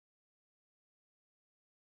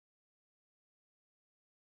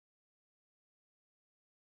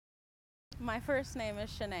My first name is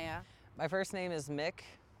Shania. My first name is Mick.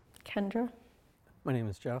 Kendra. My name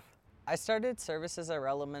is Jeff. I started services at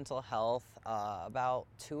Rutland Mental Health about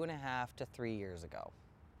 2.5 to 3 years ago.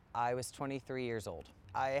 I was 23 years old.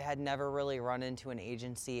 I had never really run into an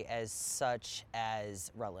agency as such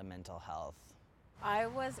as Rutland Mental Health. I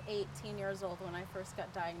was 18 years old when I first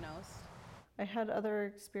got diagnosed. I had other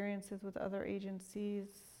experiences with other agencies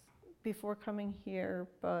before coming here,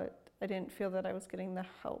 but I didn't feel that I was getting the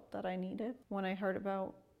help that I needed. When I heard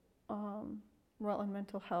about Rutland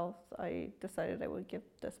Mental Health, I decided I would give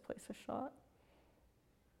this place a shot.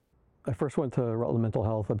 I first went to Rutland Mental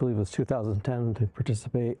Health, I believe it was 2010, to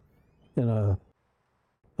participate in a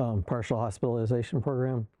partial hospitalization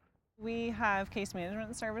program. We have case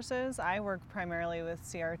management services. I work primarily with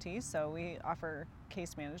CRT, so we offer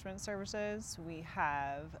case management services. We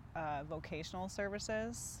have vocational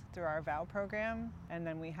services through our VOW program, and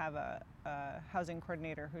then we have a housing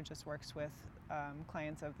coordinator who just works with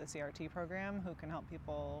clients of the CRT program who can help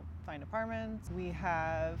people find apartments. We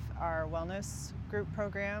have our wellness group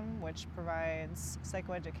program, which provides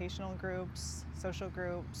psychoeducational groups, social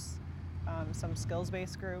groups, some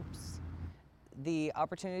skills-based groups. The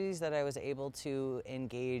opportunities that I was able to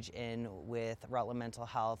engage in with Rutland Mental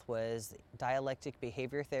Health was dialectic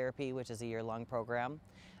behavior therapy, which is a year-long program.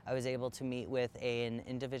 I was able to meet with an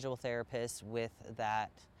individual therapist with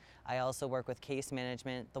that. I also work with case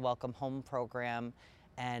management, the Welcome Home program,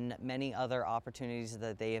 and many other opportunities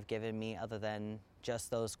that they have given me other than just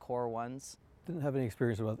those core ones. Didn't have any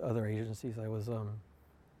experience with other agencies. I was,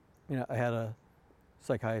 I had a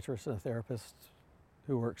psychiatrist and a therapist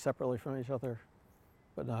who work separately from each other,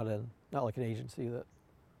 but not like an agency that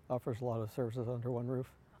offers a lot of services under one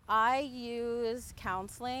roof. I use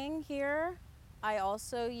counseling here. I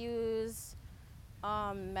also use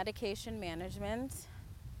medication management.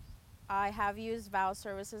 I have used VOW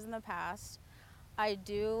services in the past. I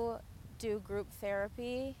do group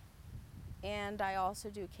therapy, and I also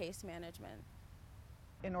do case management.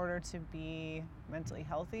 In order to be mentally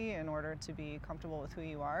healthy, in order to be comfortable with who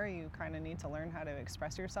you are, you kind of need to learn how to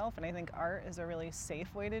express yourself, and I think art is a really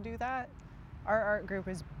safe way to do that. Our art group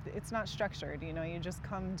it's not structured, you just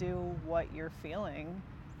come do what you're feeling,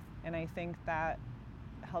 and I think that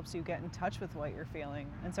helps you get in touch with what you're feeling.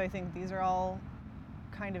 And so I think these are all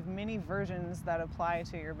kind of mini versions that apply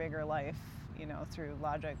to your bigger life, through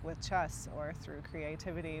logic with chess or through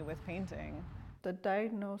creativity with painting. The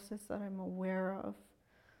diagnosis that I'm aware of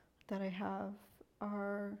that I have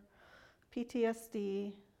are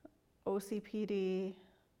PTSD, OCPD,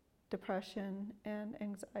 depression, and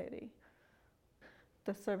anxiety.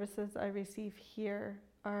 The services I receive here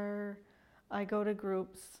are, I go to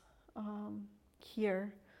groups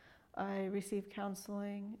here. I receive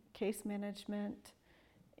counseling, case management,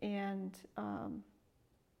 and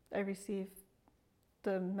I receive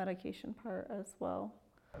the medication part as well.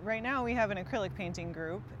 Right now we have an acrylic painting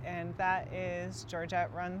group, and that is,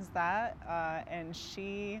 Georgette runs that, and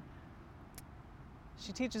she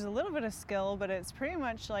teaches a little bit of skill, but it's pretty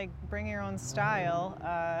much like bring your own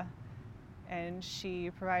style, and she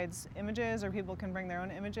provides images, or people can bring their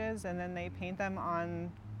own images, and then they paint them on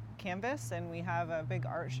canvas, and we have a big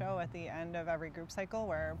art show at the end of every group cycle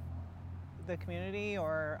where the community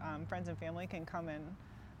or friends and family can come and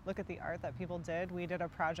look at the art that people did. We did a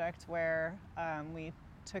project where we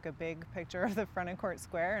took a big picture of the front of Court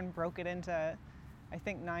Square and broke it into, I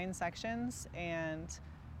think, 9 sections, and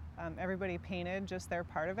everybody painted just their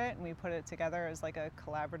part of it, and we put it together as like a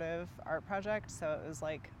collaborative art project. So it was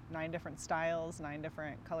like 9 different styles, 9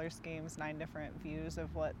 different color schemes, 9 different views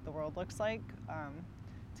of what the world looks like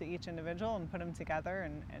to each individual, and put them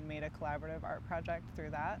together and made a collaborative art project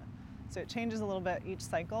through that. So it changes a little bit each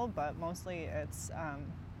cycle, but mostly it's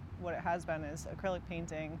what it has been is acrylic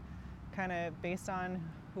painting, kind of based on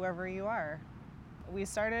whoever you are. We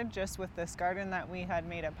started just with this garden that we had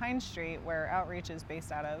made at Pine Street, where Outreach is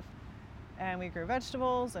based out of, and we grew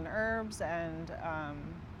vegetables and herbs, and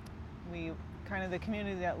we kind of, the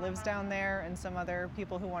community that lives down there and some other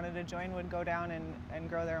people who wanted to join would go down and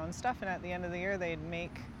grow their own stuff, and at the end of the year they'd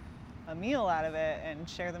make a meal out of it and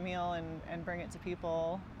share the meal and bring it to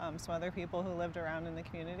people, some other people who lived around in the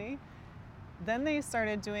community. Then they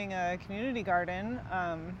started doing a community garden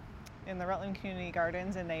in the Rutland Community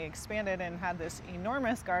Gardens, and they expanded and had this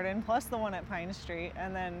enormous garden plus the one at Pine Street.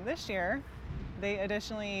 And then this year they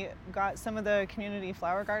additionally got some of the community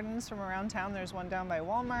flower gardens from around town. There's one down by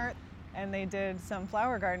Walmart, and they did some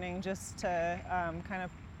flower gardening just to kind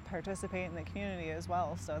of participate in the community as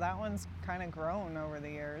well. So that one's kind of grown over the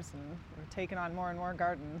years, and we're taking on more and more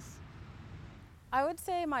gardens. I would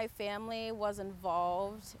say my family was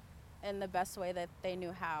involved in the best way that they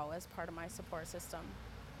knew how as part of my support system.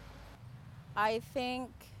 I think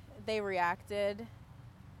they reacted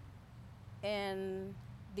in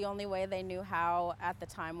the only way they knew how at the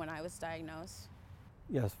time when I was diagnosed.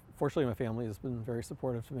 Yes, fortunately my family has been very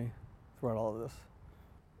supportive to me throughout all of this.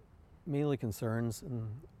 Mainly concerns and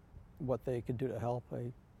what they could do to help.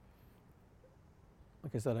 Like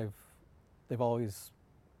I said, they've always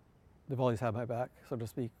had my back, so to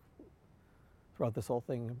speak, throughout this whole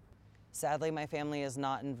thing. Sadly, my family is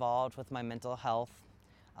not involved with my mental health,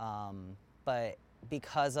 but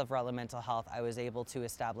because of Rutland Mental Health, I was able to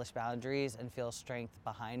establish boundaries and feel strength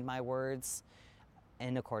behind my words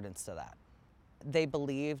in accordance to that. They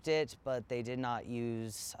believed it, but they did not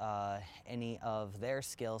use any of their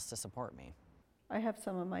skills to support me. I have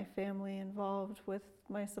some of my family involved with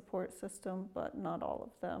my support system, but not all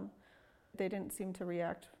of them. They didn't seem to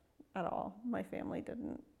react at all. My family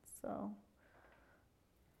didn't, so.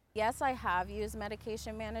 Yes, I have used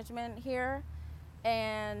medication management here,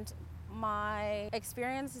 and my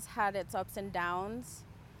experience has had its ups and downs,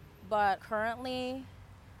 but currently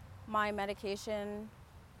my medication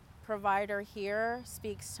provider here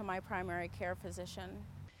speaks to my primary care physician.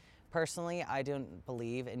 Personally, I don't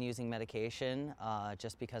believe in using medication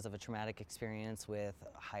just because of a traumatic experience with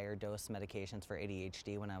higher dose medications for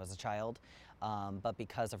ADHD when I was a child. But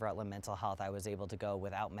because of Rutland Mental Health, I was able to go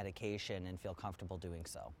without medication and feel comfortable doing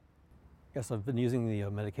so. Yes, I've been using the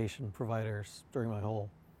medication providers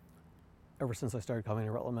ever since I started coming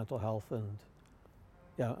to Rutland Mental Health, and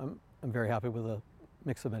yeah, I'm very happy with the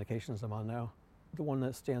mix of medications I'm on now. The one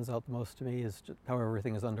that stands out the most to me is just how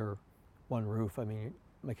everything is under one roof. I mean,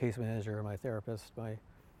 my case manager, my therapist, my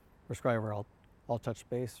prescriber, all touch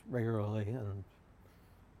base regularly and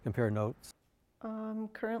compare notes. I'm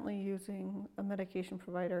currently using a medication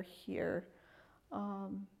provider here.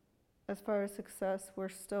 As far as success, we're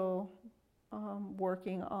still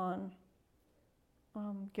working on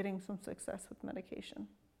getting some success with medication.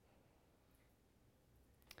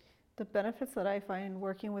 The benefits that I find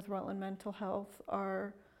working with Rutland Mental Health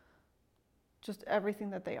are just everything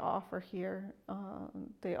that they offer here.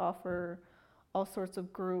 They offer all sorts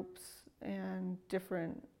of groups and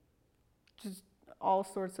all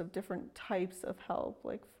sorts of different types of help,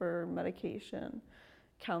 like for medication,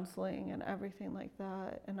 counseling, and everything like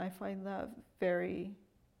that. And I find that very,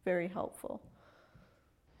 very helpful.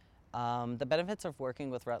 The benefits of working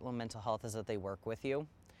with Rutland Mental Health is that they work with you.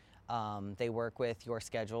 They work with your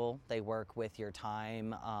schedule, they work with your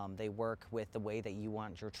time, they work with the way that you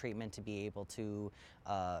want your treatment to be able to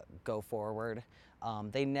go forward.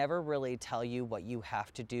 They never really tell you what you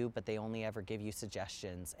have to do, but they only ever give you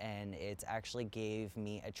suggestions, and it actually gave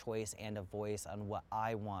me a choice and a voice on what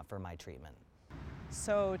I want for my treatment.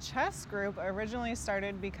 So chess group originally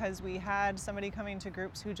started because we had somebody coming to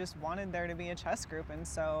groups who just wanted there to be a chess group, and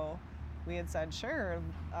so we had said, sure,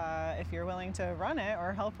 if you're willing to run it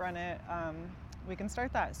or help run it, we can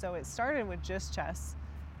start that. So it started with just chess,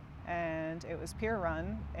 and it was peer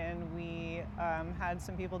run, and we had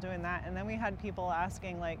some people doing that, and then we had people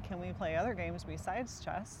asking, like, can we play other games besides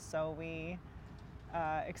chess? So we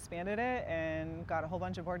expanded it and got a whole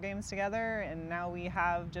bunch of board games together, and now we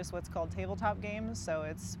have just what's called tabletop games. So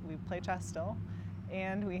we play chess still,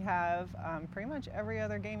 and we have pretty much every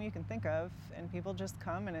other game you can think of, and people just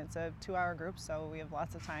come, and it's a 2-hour group, so we have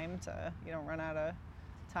lots of time to, run out of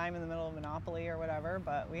time in the middle of Monopoly or whatever,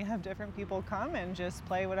 but we have different people come and just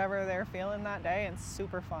play whatever they're feeling that day. It's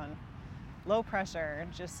super fun. Low pressure,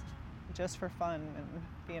 just for fun and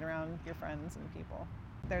being around your friends and people.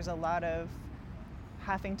 There's a lot of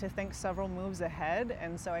having to think several moves ahead,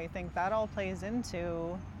 and so I think that all plays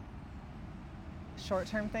into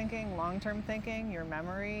short-term thinking, long-term thinking, your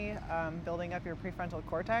memory, building up your prefrontal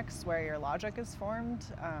cortex where your logic is formed.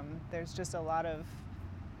 There's just a lot of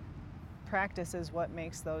practice is what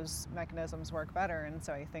makes those mechanisms work better, and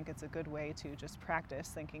so I think it's a good way to just practice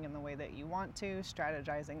thinking in the way that you want to,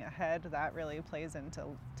 strategizing ahead. That really plays into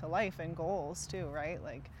life and goals too, right?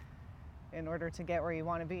 Like, in order to get where you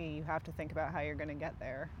want to be, you have to think about how you're going to get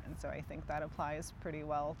there, and so I think that applies pretty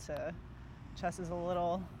well to chess as a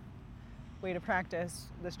little way to practice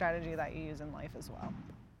the strategy that you use in life as well.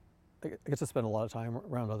 I get to spend a lot of time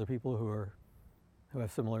around other people who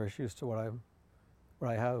have similar issues to what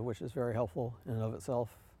I have, which is very helpful in and of itself.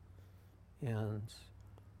 And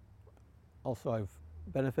also I've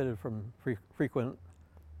benefited from frequent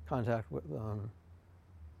contact with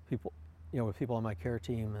people, with people on my care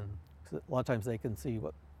team, and a lot of times they can see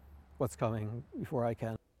what's coming before I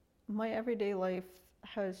can. My everyday life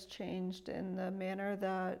has changed in the manner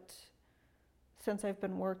that since I've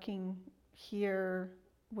been working here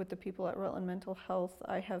with the people at Rutland Mental Health,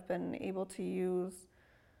 I have been able to use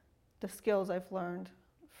the skills I've learned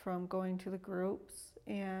from going to the groups,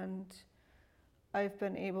 and I've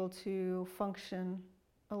been able to function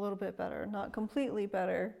a little bit better. Not completely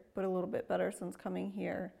better, but a little bit better since coming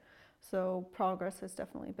here. So progress has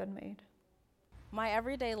definitely been made. My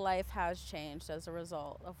everyday life has changed as a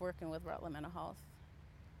result of working with Rutland Mental Health.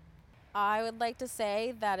 I would like to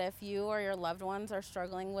say that if you or your loved ones are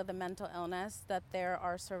struggling with a mental illness, that there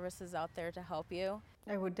are services out there to help you.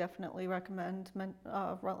 I would definitely recommend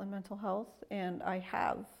Rutland Mental Health, and I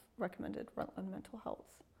have recommended Rutland Mental Health.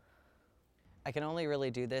 I can only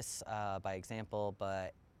really do this by example,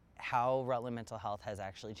 but how Rutland Mental Health has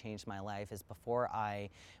actually changed my life is before I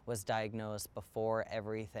was diagnosed, before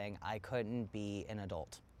everything, I couldn't be an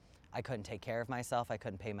adult. I couldn't take care of myself, I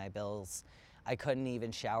couldn't pay my bills, I couldn't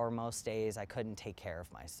even shower most days, I couldn't take care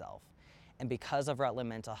of myself. And because of Rutland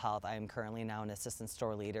Mental Health, I am currently now an assistant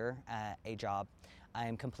store leader at a job. I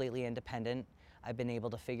am completely independent. I've been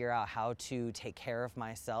able to figure out how to take care of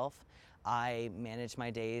myself. I manage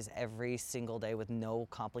my days every single day with no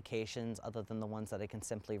complications other than the ones that I can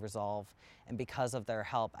simply resolve. And because of their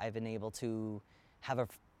help, I've been able to have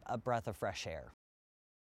a breath of fresh air.